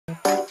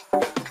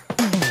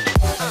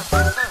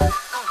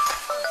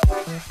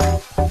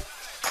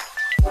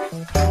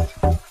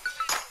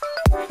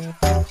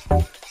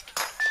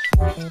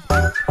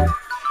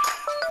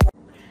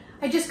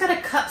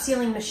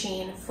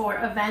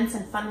events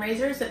and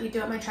fundraisers that we do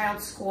at my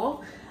child's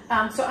school.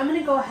 So I'm going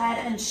to go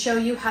ahead and show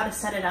you how to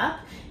set it up,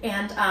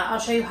 and I'll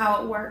show you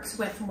how it works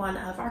with one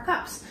of our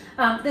cups.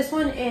 This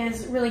one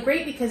is really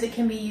great because it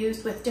can be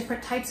used with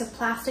different types of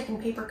plastic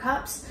and paper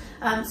cups,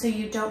 so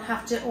you don't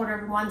have to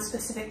order one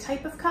specific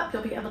type of cup.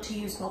 You'll be able to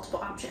use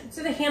multiple options.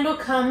 So the handle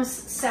comes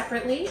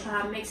separately,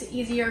 makes it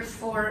easier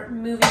for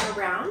moving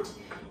around,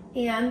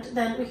 and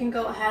then we can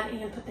go ahead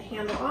and put the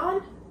handle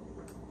on.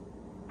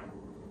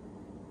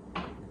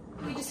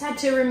 We just had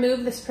to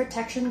remove this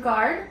protection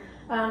guard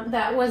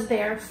that was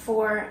there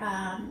for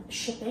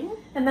shipping.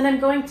 And then I'm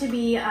going to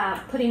be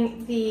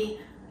putting the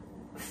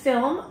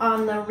film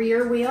on the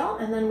rear wheel,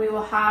 and then we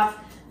will have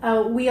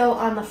a wheel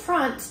on the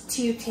front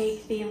to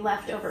take the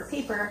leftover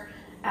paper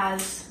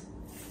as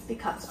the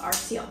cups are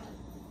sealed.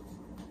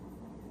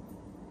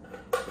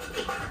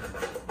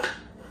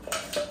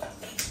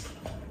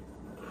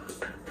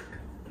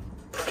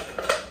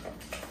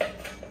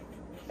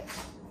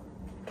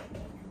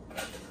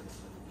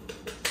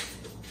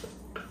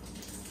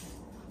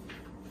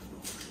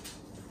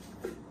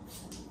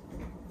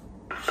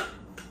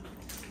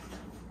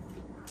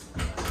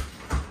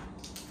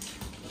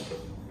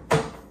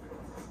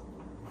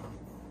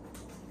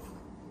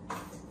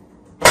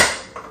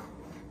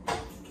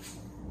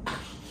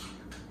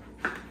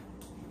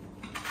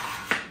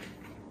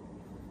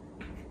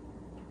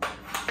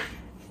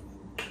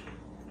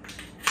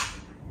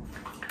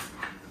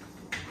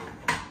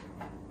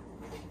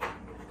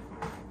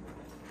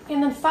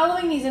 And then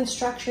following these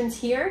instructions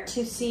here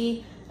to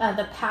see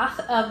the path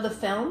of the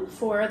film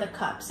for the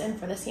cups and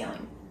for the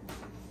sealing.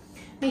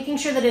 Making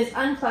sure that it's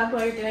unplugged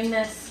while you're doing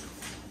this.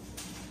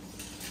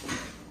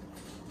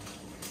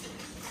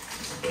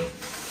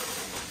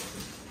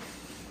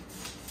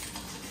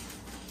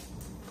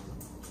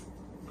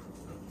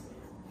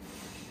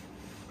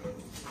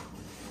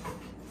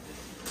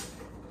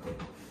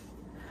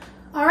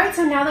 All right,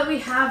 so now that we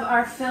have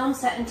our film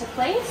set into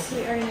place,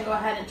 we are going to go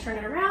ahead and turn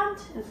it around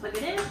and plug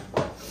it in.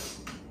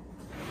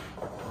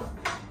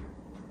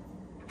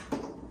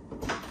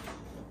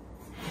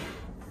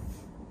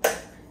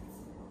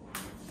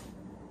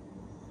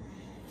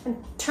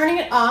 And turning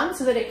it on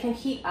so that it can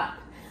heat up.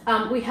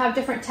 We have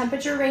different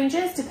temperature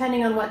ranges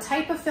depending on what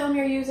type of film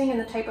you're using and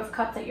the type of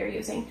cup that you're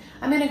using.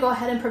 I'm going to go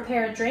ahead and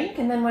prepare a drink,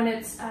 and then when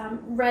it's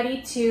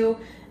ready to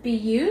be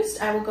used,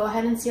 I will go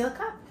ahead and seal a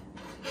cup.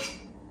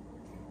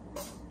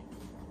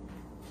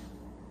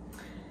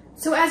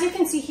 So as you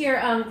can see here,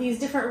 these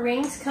different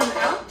rings come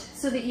out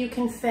so that you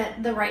can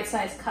fit the right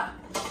size cup.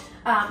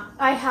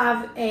 I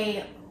have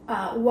a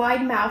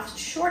wide-mouthed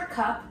short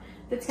cup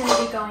that's going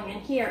to be going in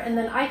here, and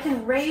then I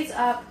can raise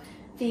up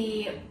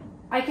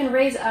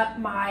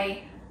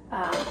my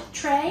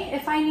tray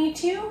if I need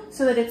to,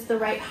 so that it's the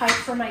right height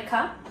for my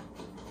cup.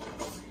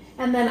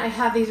 And then I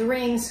have these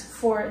rings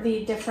for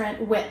the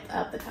different width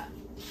of the cup.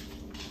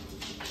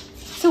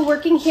 So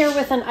working here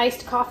with an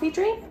iced coffee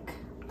drink,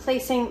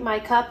 placing my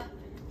cup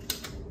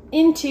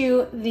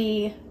into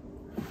the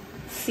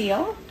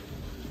seal,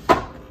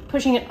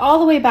 pushing it all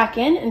the way back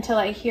in until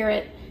I hear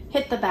it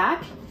hit the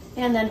back,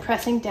 and then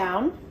pressing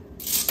down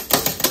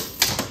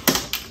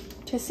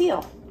to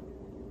seal.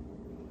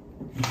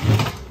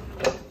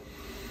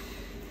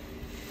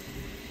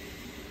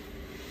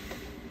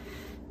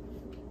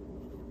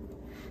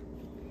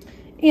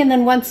 And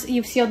then once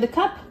you've sealed the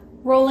cup,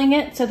 rolling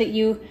it so that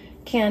you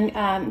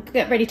can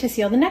get ready to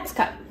seal the next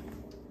cup.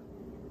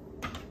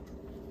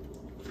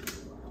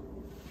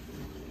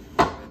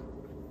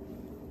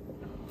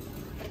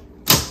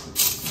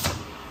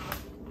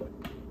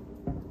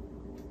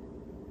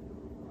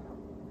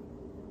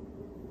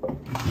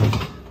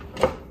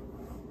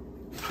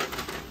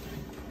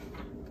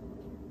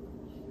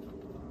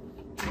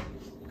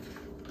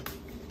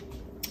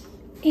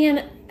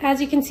 And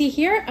as you can see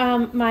here,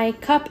 my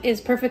cup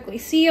is perfectly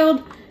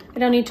sealed. I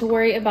don't need to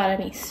worry about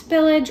any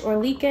spillage or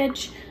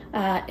leakage.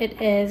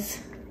 It is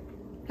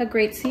a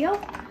great seal.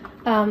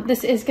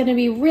 This is going to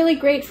be really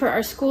great for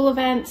our school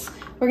events.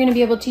 We're going to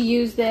be able to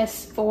use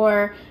this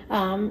for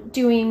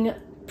doing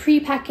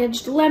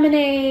pre-packaged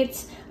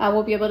lemonades.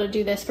 We'll be able to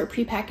do this for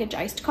pre-packaged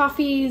iced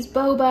coffees,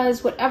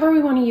 bobas, whatever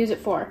we want to use it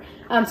for.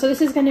 So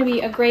this is going to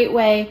be a great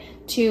way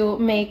to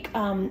make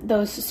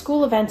those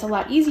school events a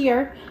lot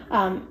easier.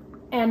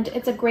 And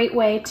it's a great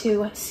way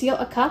to seal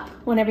a cup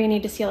whenever you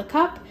need to seal a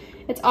cup.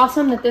 It's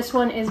awesome that this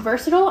one is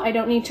versatile. I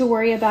don't need to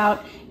worry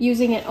about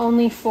using it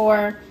only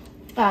for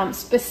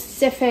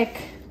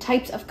specific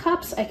types of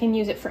cups. I can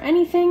use it for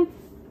anything.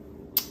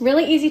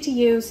 Really easy to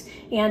use,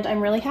 and I'm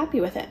really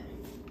happy with it.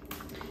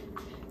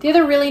 The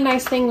other really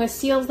nice thing with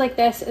seals like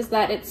this is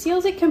that it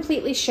seals it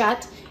completely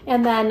shut,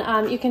 and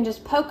then you can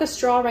just poke a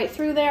straw right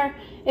through there.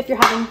 If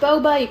you're having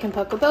boba, you can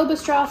poke a boba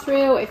straw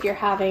through. If you're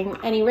having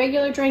any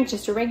regular drink,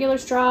 just a regular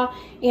straw.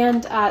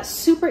 And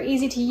super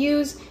easy to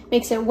use,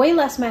 makes it way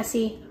less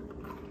messy.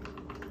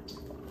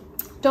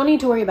 Don't need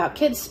to worry about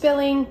kids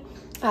spilling.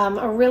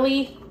 A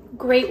really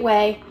great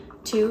way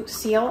to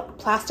seal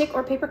plastic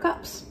or paper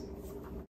cups.